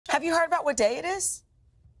Have you heard about what day it is?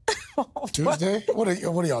 Tuesday? What are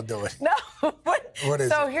y'all doing? No. What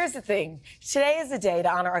is so it? here's the thing. Today is the day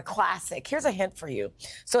to honor a classic. Here's a hint for you.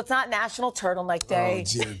 So it's not National Turtleneck Day.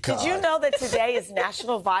 Oh, dear God. Did you know that today is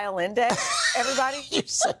National Violin Day, everybody? You're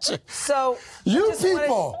such a... So You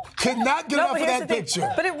people cannot get enough of that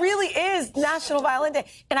picture. But it really is National Violin Day.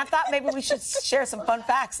 And I thought maybe we should share some fun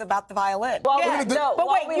facts about the violin. Well, yeah, no, but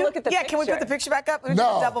wait, we look at the picture. Can we put the picture back up?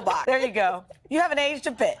 No. Double box. There you go. You haven't aged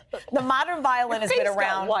a bit. The modern violin has been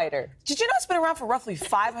around. Wider. Did you know it's been around for roughly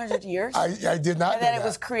 500 years? I did not And know then that. it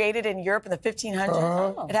was created in Europe in the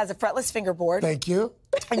 1500s. It has a fretless fingerboard. Thank you.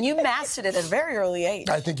 And you mastered it at a very early age.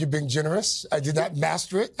 I think you're being generous. I did not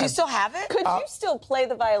master it. Do you still have it? Could you still play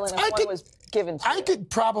the violin if one was given to you? I could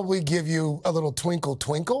probably give you a little twinkle,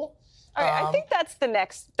 twinkle. All right, I think that's the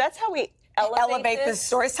next. That's how we elevate this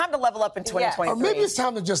story. It's time to level up in 2023. Or maybe it's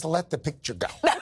time to just let the picture go.